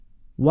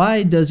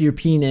Why does your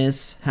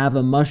penis have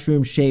a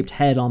mushroom-shaped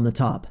head on the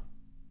top?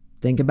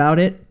 Think about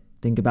it.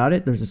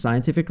 There's a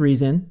scientific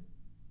reason.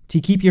 To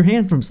keep your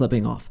hand from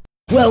slipping off.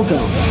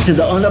 Welcome to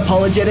the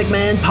Unapologetic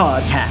Man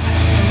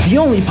Podcast. The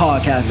only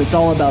podcast that's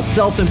all about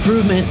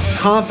self-improvement,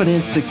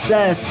 confidence,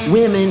 success,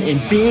 women,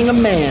 and being a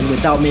man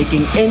without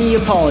making any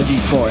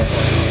apologies for it.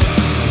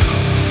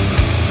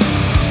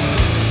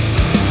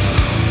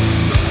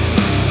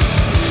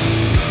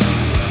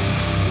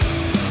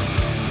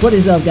 What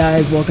is up,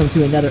 guys? Welcome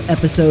to another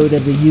episode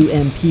of the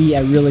UMP.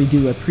 I really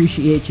do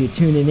appreciate you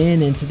tuning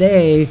in. And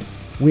today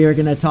we are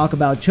going to talk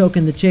about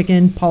choking the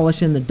chicken,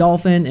 polishing the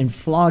dolphin, and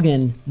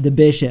flogging the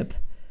bishop.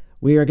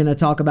 We are going to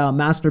talk about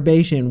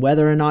masturbation,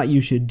 whether or not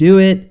you should do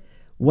it,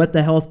 what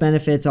the health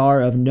benefits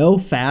are of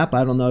NoFap.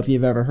 I don't know if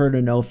you've ever heard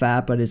of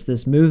NoFap, but it's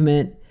this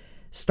movement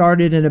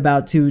started in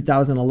about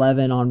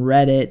 2011 on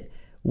Reddit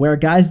where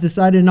guys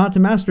decided not to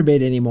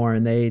masturbate anymore,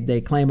 and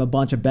they claim a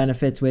bunch of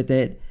benefits with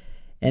it.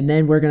 And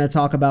then we're going to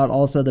talk about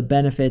also the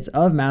benefits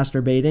of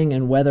masturbating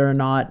and whether or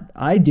not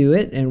I do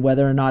it and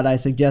whether or not I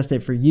suggest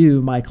it for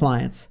you, my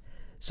clients.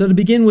 So to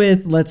begin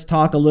with, let's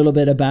talk a little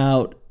bit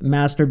about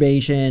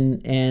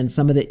masturbation and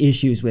some of the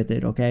issues with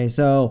it, okay?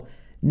 So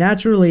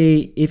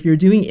naturally, if you're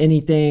doing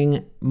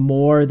anything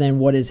more than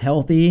what is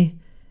healthy,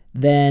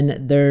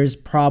 then there's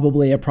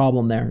probably a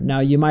problem there. Now,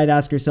 you might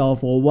ask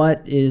yourself, well,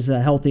 what is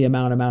a healthy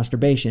amount of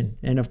masturbation?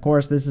 And of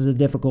course, this is a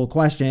difficult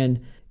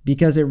question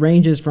because it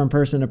ranges from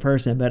person to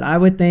person. But I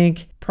would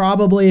think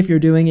probably if you're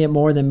doing it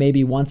more than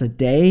maybe once a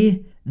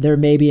day, there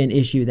may be an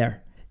issue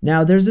there.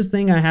 Now, there's this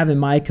thing I have in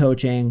my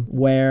coaching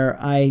where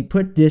I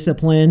put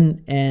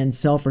discipline and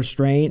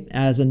self-restraint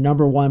as a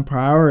number one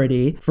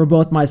priority for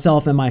both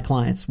myself and my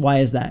clients. Why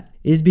is that?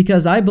 Is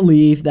because I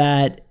believe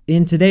that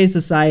in today's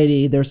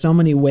society, there's so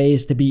many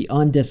ways to be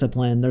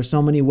undisciplined. There's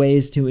so many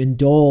ways to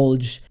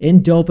indulge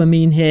in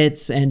dopamine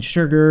hits and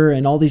sugar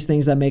and all these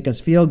things that make us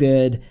feel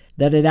good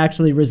that it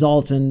actually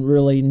results in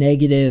really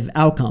negative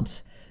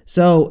outcomes.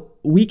 So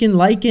we can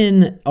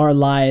liken our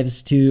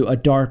lives to a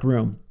dark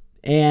room,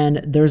 and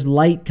there's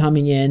light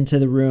coming into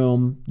the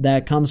room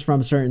that comes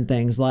from certain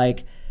things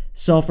like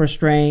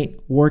self-restraint,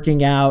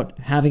 working out,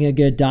 having a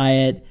good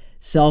diet,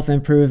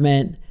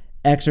 self-improvement,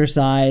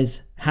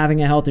 exercise,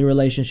 having a healthy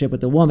relationship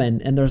with a woman.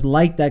 And there's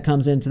light that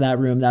comes into that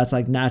room that's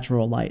like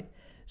natural light.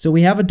 So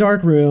we have a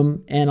dark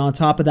room, and on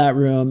top of that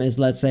room is,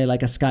 let's say,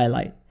 like a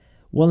skylight.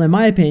 Well, in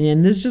my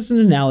opinion, this is just an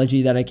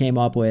analogy that I came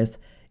up with.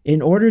 In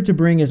order to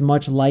bring as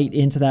much light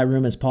into that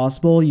room as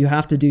possible, you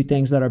have to do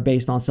things that are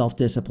based on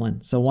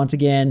self-discipline. So once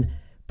again,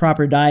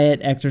 proper diet,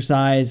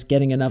 exercise,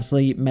 getting enough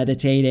sleep,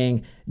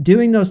 meditating,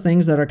 doing those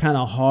things that are kind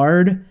of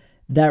hard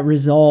that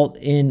result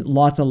in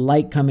lots of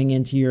light coming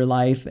into your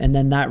life, and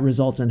then that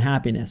results in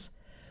happiness.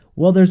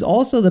 Well, there's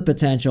also the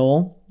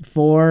potential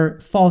for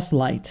false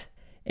light,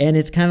 and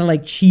it's kind of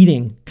like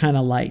cheating kind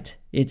of light.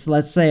 It's,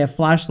 let's say, a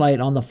flashlight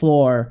on the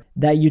floor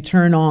that you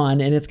turn on,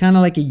 and it's kind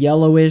of like a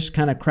yellowish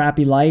kind of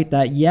crappy light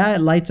that, yeah,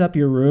 it lights up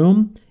your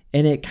room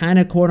and it kind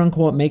of quote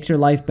unquote makes your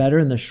life better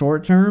in the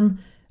short term.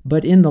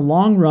 But in the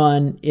long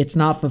run, it's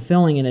not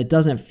fulfilling and it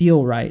doesn't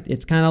feel right.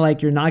 It's kind of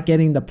like you're not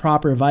getting the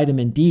proper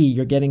vitamin D.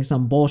 You're getting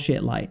some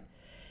bullshit light.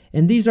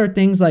 And these are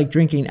things like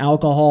drinking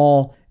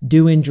alcohol,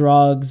 doing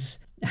drugs,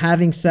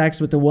 having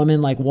sex with a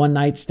woman like one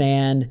night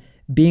stand,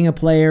 being a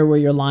player where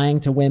you're lying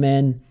to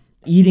women,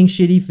 eating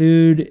shitty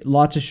food,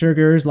 lots of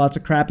sugars, lots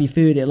of crappy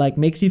food. It like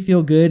makes you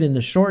feel good in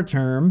the short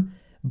term,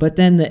 but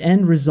then the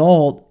end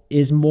result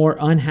is more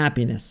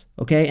unhappiness,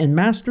 okay? And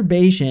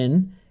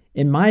masturbation,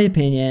 in my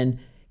opinion,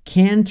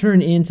 can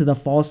turn into the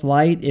false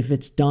light if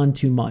it's done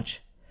too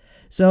much.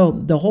 So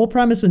the whole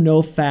premise of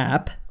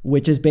NoFap,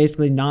 which is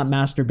basically not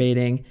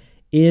masturbating,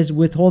 is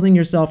withholding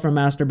yourself from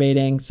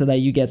masturbating so that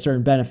you get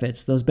certain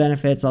benefits. Those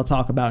benefits I'll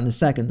talk about in a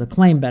second, the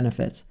claim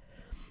benefits.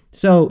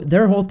 So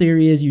their whole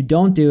theory is you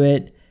don't do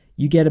it,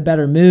 you get a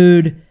better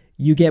mood,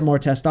 you get more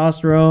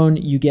testosterone,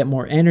 you get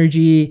more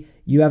energy,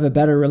 you have a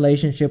better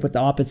relationship with the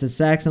opposite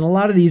sex. And a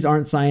lot of these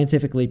aren't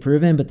scientifically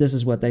proven, but this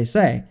is what they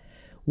say.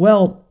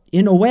 Well,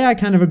 in a way, I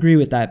kind of agree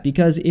with that,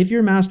 because if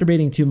you're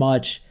masturbating too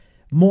much,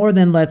 more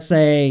than, let's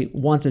say,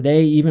 once a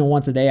day, even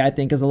once a day, I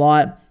think is a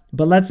lot.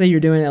 But let's say you're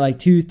doing it like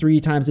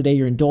 2-3 times a day,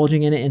 you're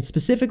indulging in it, and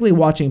specifically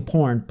watching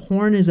porn.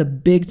 Porn is a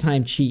big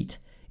time cheat.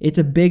 It's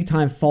a big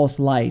time false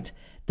light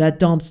that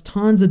dumps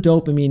tons of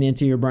dopamine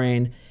into your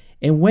brain.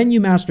 And when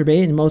you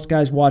masturbate, and most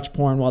guys watch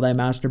porn while they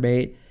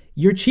masturbate,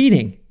 you're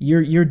cheating.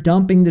 You're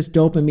dumping this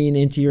dopamine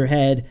into your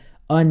head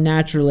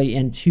unnaturally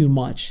and too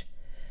much.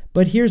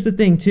 But here's the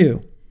thing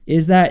too,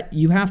 is that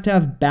you have to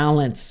have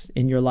balance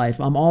in your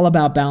life. I'm all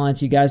about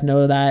balance. You guys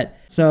know that.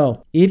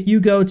 So if you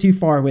go too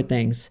far with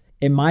things,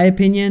 in my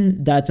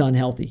opinion, that's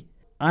unhealthy.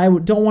 I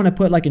don't want to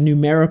put like a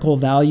numerical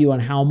value on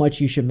how much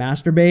you should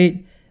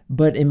masturbate,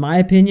 but in my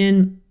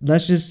opinion,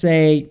 let's just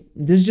say,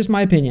 this is just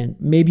my opinion,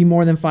 maybe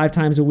more than 5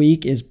 times a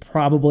week is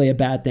probably a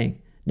bad thing.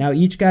 Now,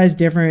 each guy's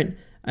different.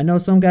 I know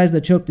some guys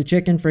that choke the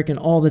chicken freaking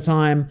all the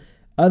time,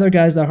 other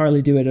guys that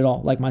hardly do it at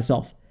all, like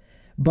myself.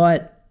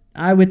 But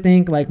I would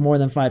think like more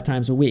than 5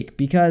 times a week,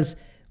 because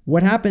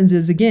what happens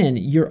is, again,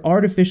 you're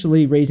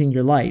artificially raising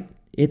your light.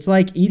 It's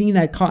like eating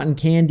that cotton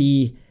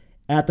candy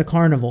at the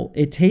carnival.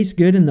 It tastes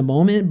good in the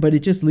moment, but it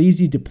just leaves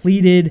you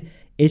depleted.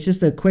 It's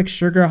just a quick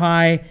sugar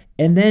high,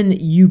 and then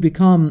you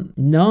become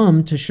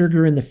numb to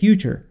sugar in the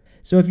future.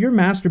 So if you're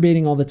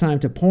masturbating all the time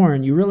to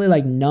porn, you're really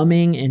like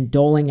numbing and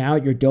doling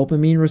out your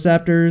dopamine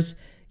receptors.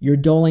 You're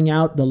doling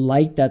out the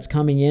light that's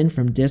coming in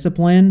from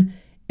discipline,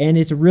 and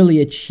it's really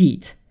a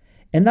cheat.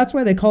 And that's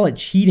why they call it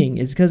cheating,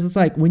 is because it's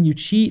like when you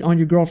cheat on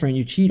your girlfriend,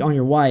 you cheat on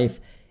your wife,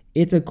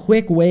 it's a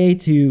quick way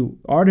to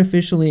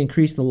artificially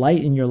increase the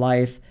light in your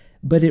life,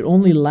 but it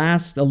only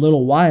lasts a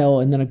little while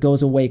and then it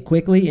goes away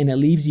quickly and it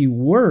leaves you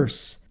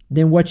worse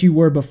than what you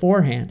were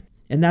beforehand.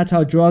 And that's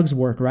how drugs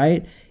work,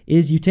 right?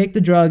 Is you take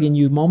the drug and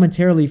you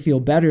momentarily feel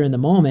better in the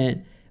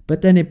moment,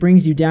 but then it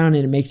brings you down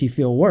and it makes you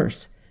feel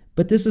worse.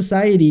 But this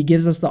society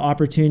gives us the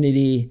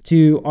opportunity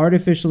to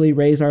artificially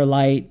raise our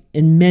light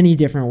in many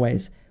different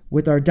ways.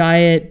 With our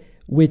diet,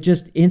 with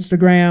just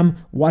Instagram,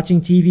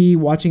 watching TV,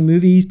 watching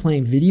movies,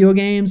 playing video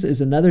games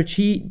is another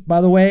cheat, by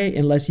the way,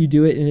 unless you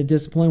do it in a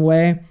disciplined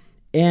way.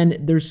 And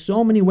there's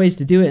so many ways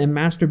to do it, and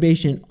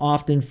masturbation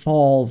often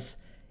falls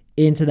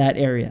into that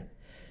area.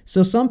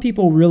 So some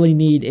people really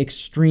need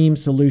extreme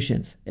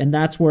solutions, and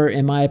that's where,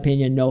 in my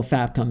opinion,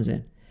 NoFap comes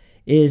in.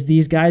 Is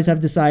these guys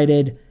have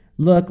decided,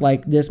 look,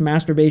 like this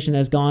masturbation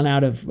has gone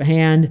out of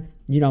hand.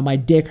 My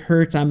dick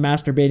hurts. I'm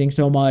masturbating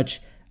so much.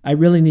 I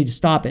really need to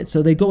stop it.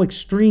 So they go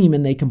extreme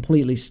and they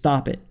completely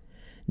stop it.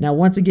 Now,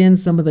 once again,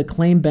 some of the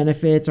claimed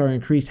benefits are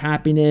increased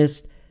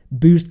happiness,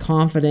 boost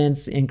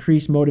confidence,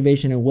 increased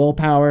motivation and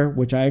willpower,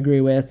 which I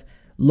agree with,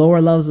 lower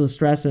levels of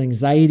stress and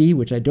anxiety,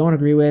 which I don't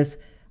agree with,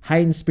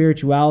 heightened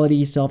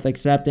spirituality,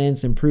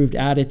 self-acceptance, improved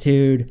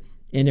attitude,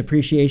 and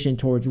appreciation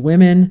towards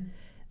women.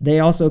 They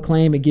also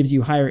claim it gives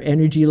you higher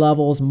energy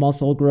levels,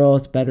 muscle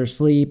growth, better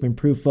sleep,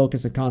 improved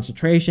focus and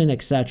concentration,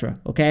 etc.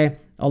 Okay?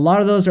 A lot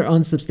of those are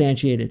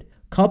unsubstantiated.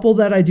 Couple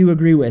that I do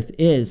agree with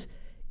is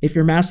if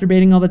you're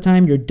masturbating all the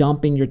time, you're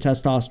dumping your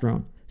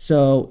testosterone.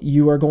 So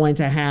you are going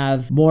to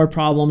have more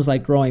problems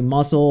like growing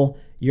muscle.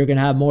 You're going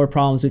to have more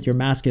problems with your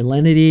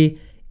masculinity.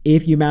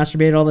 If you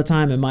masturbate all the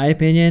time, in my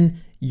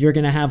opinion, you're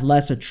going to have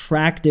less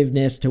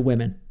attractiveness to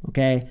women.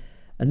 Okay?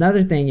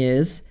 Another thing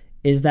is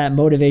that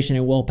motivation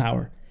and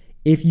willpower.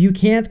 If you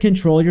can't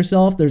control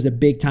yourself, there's a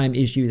big time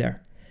issue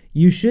there.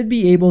 You should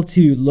be able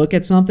to look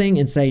at something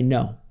and say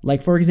no.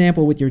 Like, for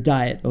example, with your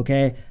diet,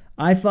 okay?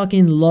 I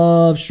fucking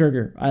love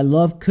sugar. I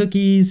love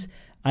cookies.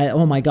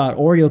 Oh my God,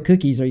 Oreo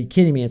cookies. Are you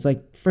kidding me? It's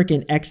like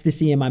freaking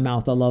ecstasy in my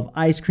mouth. I love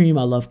ice cream.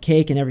 I love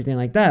cake and everything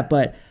like that.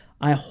 But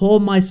I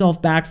hold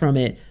myself back from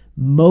it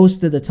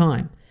most of the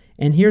time.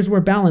 And here's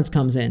where balance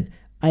comes in.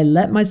 I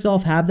let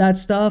myself have that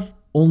stuff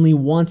only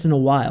once in a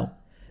while.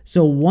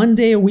 So one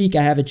day a week,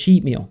 I have a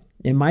cheat meal.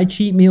 And my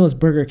cheat meal is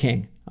Burger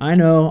King. I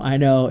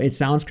know. It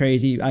sounds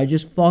crazy. I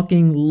just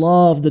fucking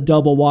love the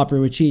double Whopper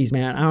with cheese,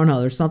 man. I don't know.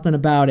 There's something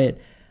about it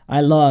I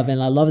love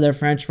their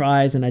French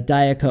fries and a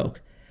Diet Coke.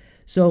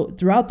 So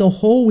throughout the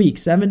whole week,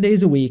 7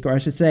 days a week, or I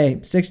should say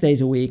 6 days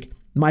a week,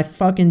 my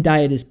fucking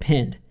diet is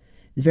pinned.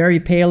 Very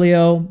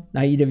paleo.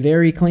 I eat a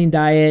very clean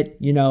diet,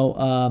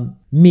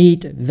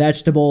 meat,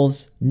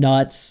 vegetables,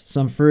 nuts,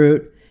 some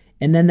fruit.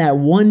 And then that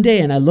one day,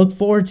 and I look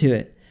forward to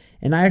it.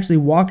 And I actually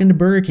walk into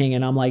Burger King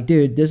and I'm like,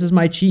 dude, this is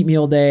my cheat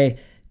meal day.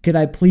 Could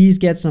I please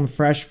get some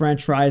fresh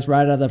French fries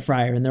right out of the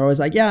fryer? And they're always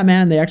like, yeah,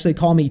 man. They actually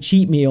call me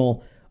cheat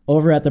meal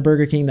over at the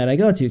Burger King that I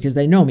go to because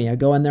they know me. I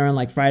go in there on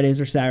like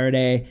Fridays or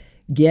Saturday,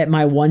 get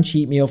my one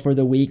cheat meal for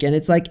the week, and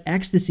it's like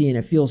ecstasy and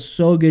it feels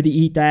so good to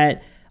eat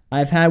that.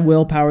 I've had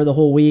willpower the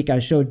whole week. I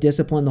showed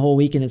discipline the whole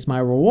week and it's my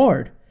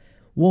reward.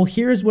 Well,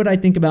 here's what I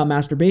think about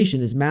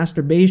masturbation is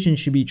masturbation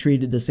should be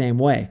treated the same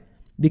way.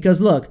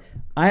 Because look,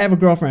 I have a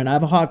girlfriend, I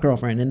have a hot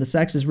girlfriend, and the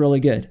sex is really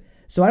good.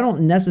 So I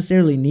don't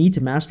necessarily need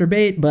to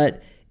masturbate,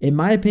 but in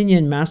my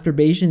opinion,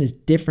 masturbation is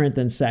different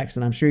than sex,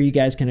 and I'm sure you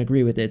guys can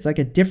agree with it. It's like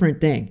a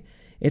different thing.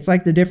 It's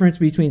like the difference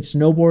between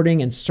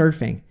snowboarding and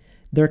surfing.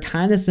 They're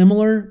kind of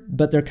similar,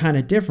 but they're kind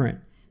of different.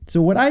 So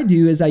what I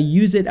do is I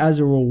use it as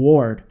a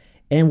reward.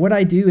 And what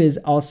I do is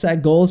I'll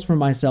set goals for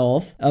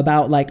myself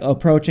about like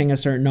approaching a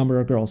certain number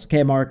of girls.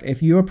 Okay, Mark,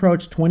 if you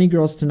approach 20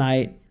 girls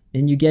tonight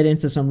and you get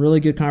into some really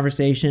good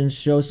conversations,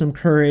 show some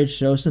courage,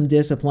 show some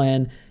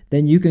discipline,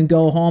 then you can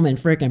go home and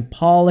freaking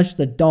polish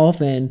the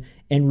dolphin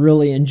and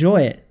really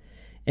enjoy it.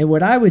 And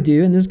what I would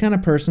do, and this is kind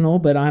of personal,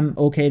 but I'm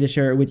okay to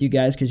share it with you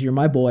guys because you're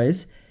my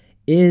boys,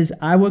 is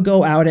I would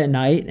go out at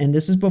night, and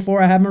this is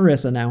before I have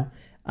Marissa now.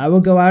 I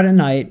would go out at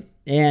night,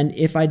 and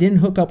if I didn't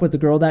hook up with the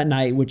girl that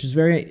night, which is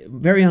very,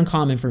 very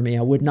uncommon for me,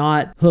 I would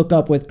not hook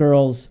up with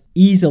girls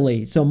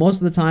easily. So most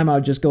of the time I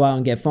would just go out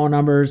and get phone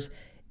numbers,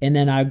 and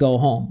then I'd go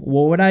home.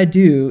 Well, what I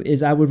do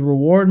is I would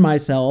reward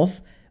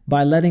myself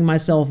by letting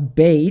myself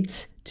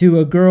bait to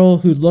a girl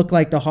who looked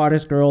like the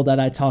hottest girl that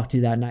I talked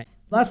to that night.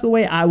 That's the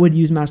way I would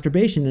use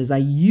masturbation, is I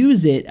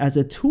use it as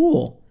a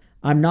tool.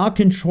 I'm not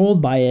controlled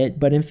by it,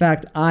 but in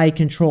fact, I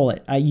control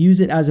it. I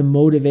use it as a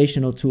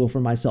motivational tool for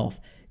myself.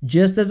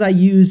 just as I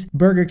use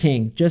Burger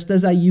King, just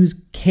as I use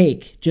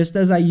cake, just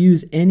as I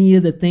use any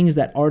of the things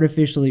that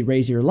artificially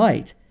raise your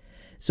light.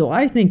 So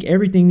I think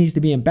everything needs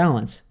to be in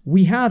balance.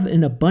 We have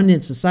an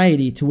abundant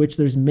society to which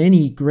there's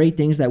many great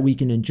things that we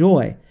can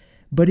enjoy.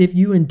 But if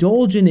you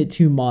indulge in it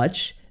too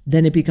much,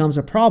 then it becomes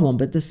a problem.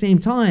 But at the same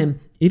time,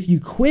 if you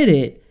quit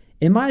it,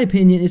 in my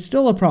opinion, it's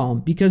still a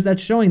problem because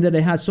that's showing that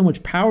it has so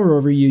much power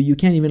over you, you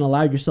can't even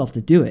allow yourself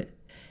to do it.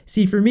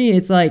 See, for me,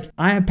 it's like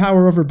I have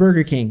power over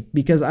Burger King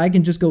because I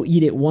can just go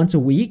eat it once a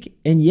week.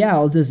 And yeah,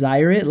 I'll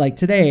desire it. Like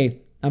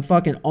today, I'm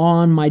fucking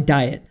on my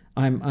diet.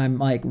 I'm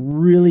like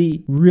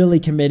really, really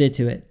committed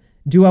to it.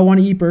 Do I want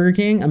to eat Burger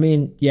King? I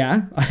mean,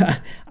 yeah,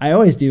 I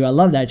always do. I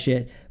love that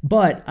shit.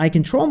 But I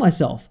control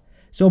myself.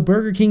 So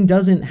Burger King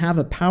doesn't have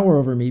a power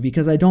over me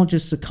because I don't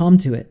just succumb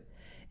to it.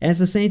 And it's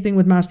the same thing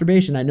with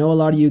masturbation. I know a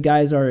lot of you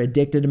guys are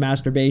addicted to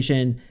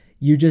masturbation.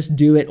 You just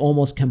do it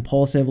almost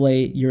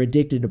compulsively. You're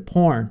addicted to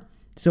porn.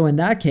 So in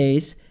that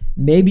case,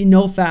 maybe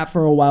NoFap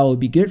for a while would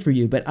be good for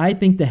you. But I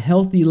think the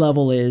healthy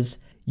level is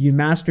you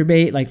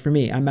masturbate. Like for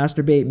me, I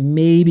masturbate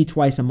maybe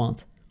twice a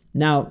month.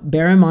 Now,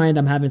 bear in mind,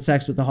 I'm having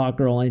sex with a hot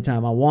girl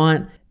anytime I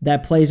want.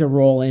 That plays a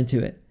role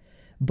into it.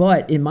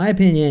 But in my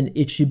opinion,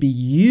 it should be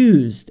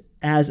used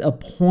as a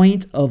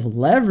point of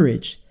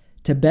leverage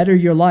to better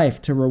your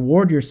life, to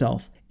reward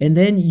yourself. And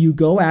then you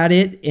go at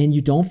it and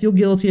you don't feel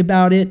guilty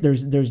about it.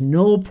 There's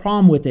no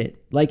problem with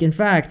it. Like, in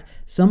fact,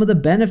 some of the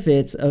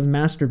benefits of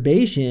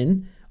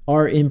masturbation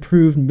are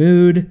improved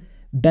mood,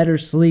 better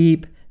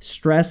sleep,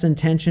 stress and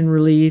tension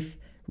relief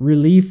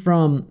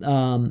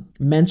from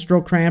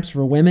menstrual cramps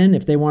for women.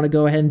 If they want to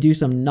go ahead and do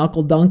some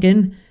knuckle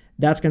dunking,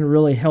 that's going to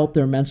really help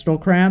their menstrual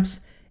cramps,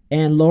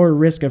 and lower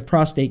risk of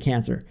prostate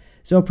cancer.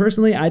 So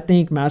personally, I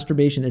think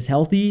masturbation is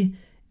healthy.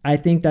 I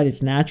think that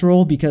it's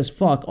natural because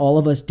fuck, all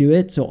of us do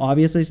it. So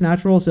obviously it's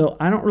natural. So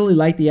I don't really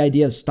like the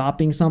idea of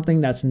stopping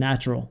something that's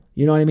natural.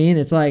 You know what I mean?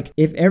 It's like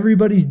if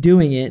everybody's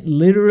doing it,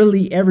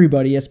 literally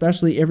everybody,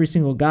 especially every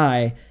single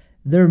guy,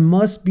 there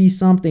must be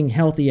something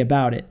healthy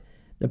about it.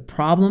 The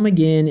problem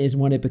again is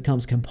when it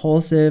becomes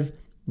compulsive,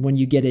 when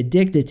you get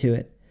addicted to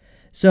it.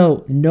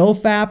 So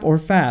NoFap or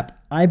FAP,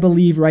 I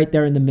believe right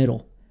there in the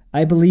middle.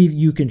 I believe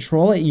you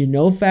control it, you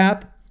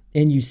NoFap,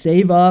 and you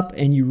save up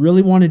and you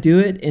really want to do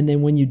it. And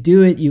then when you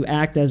do it, you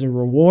act as a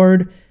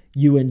reward,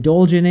 you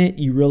indulge in it,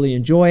 you really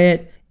enjoy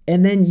it.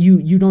 And then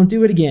you don't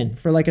do it again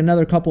for like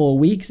another couple of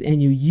weeks and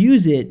you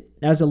use it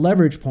as a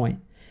leverage point.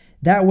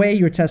 That way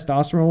your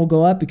testosterone will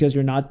go up because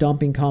you're not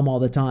dumping cum all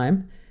the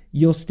time.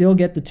 You'll still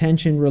get the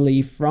tension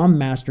relief from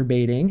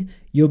masturbating.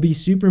 You'll be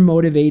super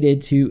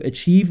motivated to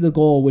achieve the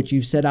goal which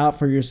you've set out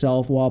for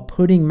yourself while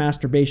putting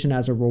masturbation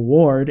as a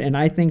reward. And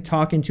I think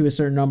talking to a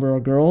certain number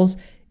of girls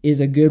is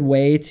a good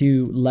way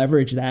to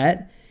leverage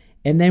that.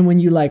 And then when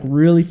you like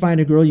really find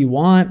a girl you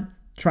want,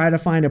 try to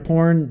find a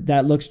porn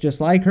that looks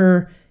just like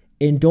her,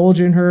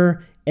 indulge in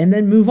her, and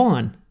then move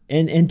on.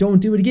 And don't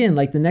do it again.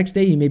 Like the next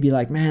day you may be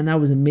like, man, that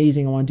was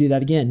amazing. I want to do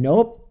that again.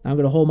 Nope. I'm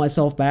going to hold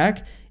myself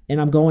back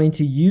and I'm going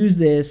to use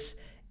this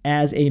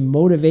as a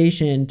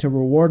motivation to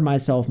reward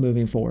myself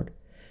moving forward.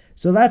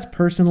 So that's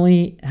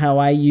personally how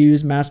I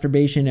use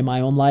masturbation in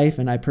my own life.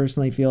 And I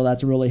personally feel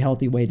that's a really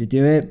healthy way to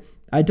do it.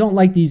 I don't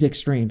like these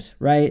extremes,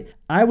 right?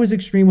 I was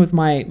extreme with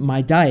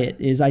my diet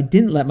is I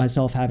didn't let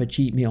myself have a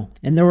cheat meal.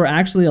 And there were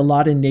actually a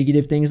lot of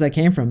negative things that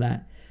came from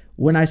that.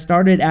 When I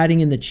started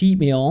adding in the cheat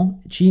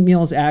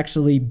meals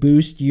actually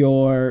boost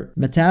your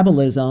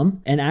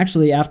metabolism. And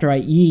actually after I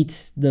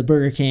eat the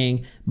Burger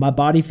King, my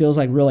body feels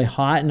like really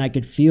hot and I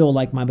could feel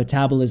like my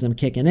metabolism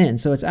kicking in.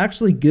 So it's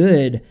actually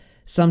good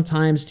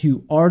sometimes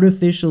to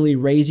artificially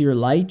raise your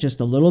light just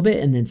a little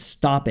bit and then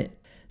stop it.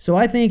 So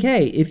I think,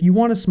 hey, if you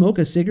want to smoke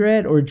a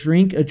cigarette or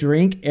drink a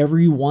drink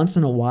every once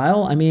in a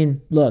while, I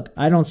mean, look,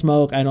 I don't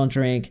smoke, I don't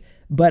drink,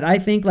 but I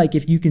think like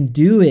if you can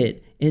do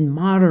it in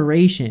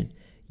moderation,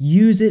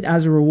 use it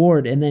as a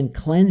reward and then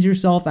cleanse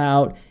yourself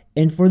out.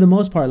 And for the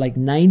most part, like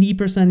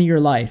 90% of your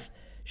life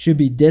should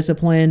be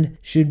disciplined,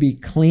 should be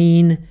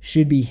clean,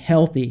 should be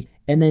healthy.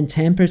 And then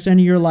 10% of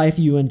your life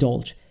you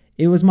indulge.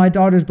 It was my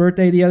daughter's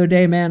birthday the other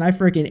day, man. I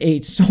freaking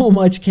ate so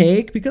much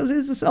cake because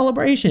it's a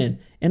celebration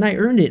and I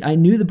earned it. I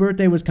knew the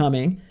birthday was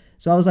coming.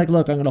 So I was like,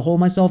 look, I'm going to hold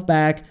myself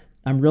back.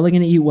 I'm really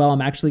going to eat well.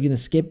 I'm actually going to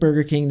skip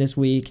Burger King this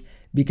week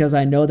because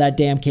I know that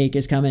damn cake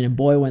is coming. And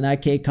boy, when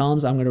that cake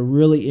comes, I'm going to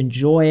really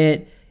enjoy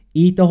it,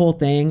 eat the whole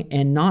thing.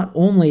 And not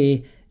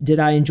only did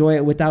I enjoy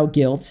it without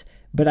guilt,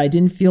 but I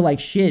didn't feel like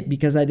shit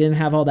because I didn't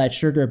have all that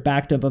sugar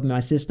backed up in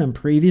my system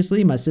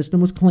previously. My system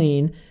was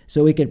clean,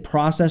 so it could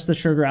process the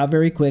sugar out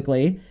very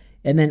quickly.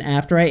 And then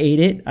after I ate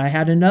it, I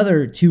had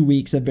another 2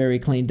 weeks of very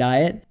clean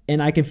diet,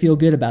 and I can feel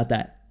good about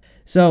that.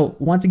 So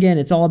once again,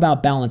 it's all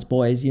about balance,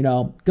 boys. You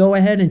know, go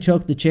ahead and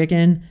choke the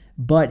chicken,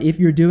 but if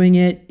you're doing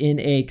it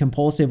in a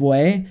compulsive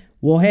way,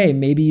 well, hey,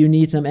 maybe you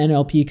need some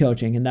NLP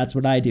coaching, and that's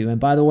what I do. And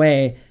by the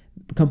way,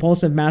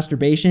 compulsive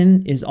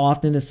masturbation is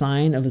often a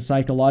sign of a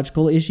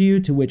psychological issue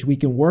to which we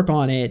can work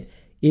on it.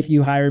 If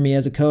you hire me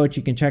as a coach,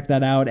 you can check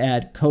that out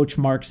at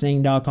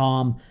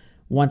coachmarksing.com.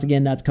 Once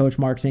again, that's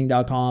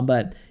coachmarksing.com.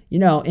 But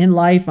in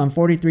life, I'm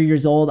 43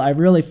 years old. I've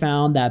really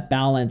found that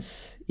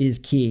balance is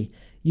key.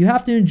 You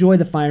have to enjoy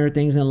the finer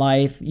things in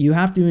life. You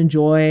have to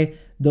enjoy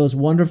those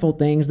wonderful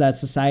things that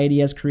society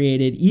has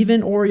created,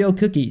 even Oreo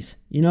cookies.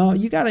 You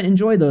got to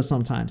enjoy those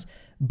sometimes,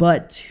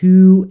 but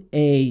to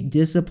a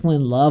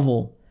disciplined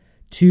level,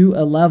 to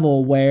a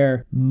level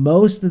where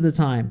most of the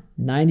time,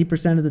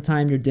 90% of the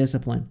time, you're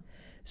disciplined.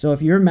 So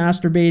if you're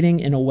masturbating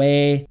in a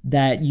way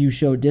that you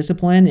show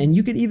discipline, and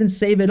you could even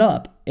save it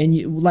up, and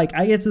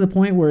I get to the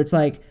point where it's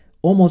like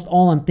almost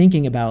all I'm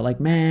thinking about, like,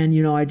 man,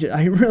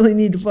 I really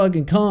need to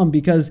fucking come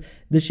because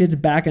the shit's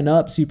backing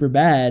up super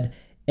bad.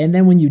 And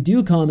then when you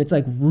do come, it's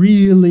like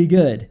really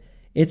good.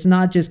 It's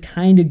not just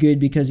kind of good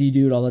because you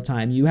do it all the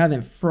time. You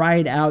haven't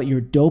fried out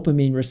your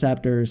dopamine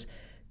receptors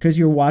because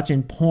you're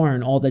watching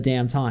porn all the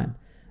damn time.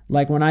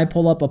 Like when I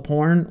pull up a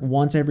porn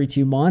once every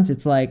 2 months,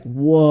 it's like,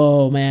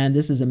 whoa, man,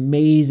 this is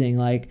amazing.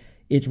 Like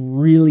it's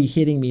really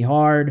hitting me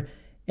hard.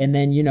 And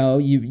then,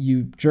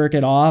 you jerk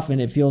it off and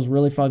it feels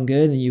really fucking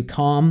good. And you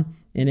come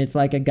and it's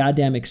like a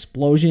goddamn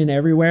explosion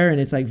everywhere. And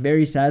it's like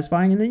very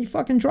satisfying. And then you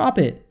fucking drop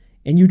it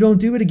and you don't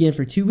do it again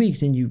for 2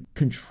 weeks and you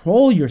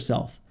control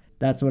yourself.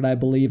 That's what I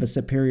believe a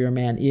superior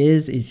man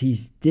is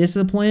he's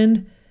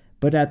disciplined,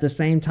 but at the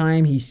same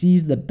time, he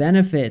sees the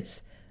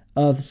benefits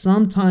of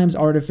sometimes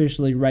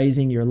artificially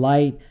raising your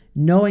light,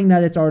 knowing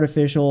that it's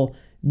artificial,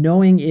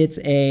 knowing it's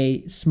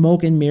a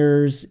smoke and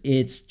mirrors,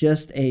 it's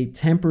just a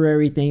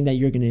temporary thing that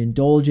you're going to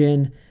indulge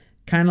in,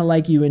 kind of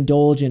like you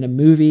indulge in a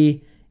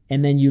movie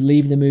and then you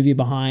leave the movie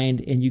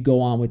behind and you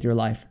go on with your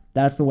life.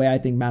 That's the way I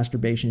think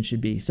masturbation should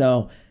be.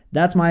 So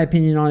that's my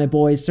opinion on it,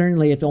 boys.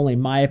 Certainly, it's only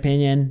my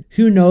opinion.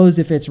 Who knows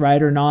if it's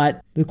right or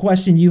not? The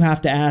question you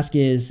have to ask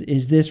is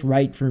this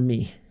right for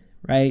me?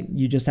 Right?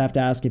 You just have to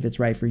ask if it's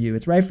right for you.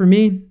 It's right for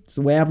me. It's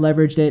the way I've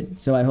leveraged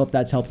it. So I hope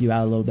that's helped you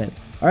out a little bit.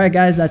 All right,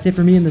 guys, that's it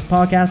for me in this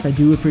podcast. I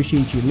do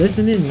appreciate you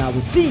listening, and I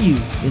will see you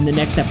in the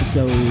next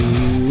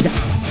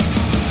episode.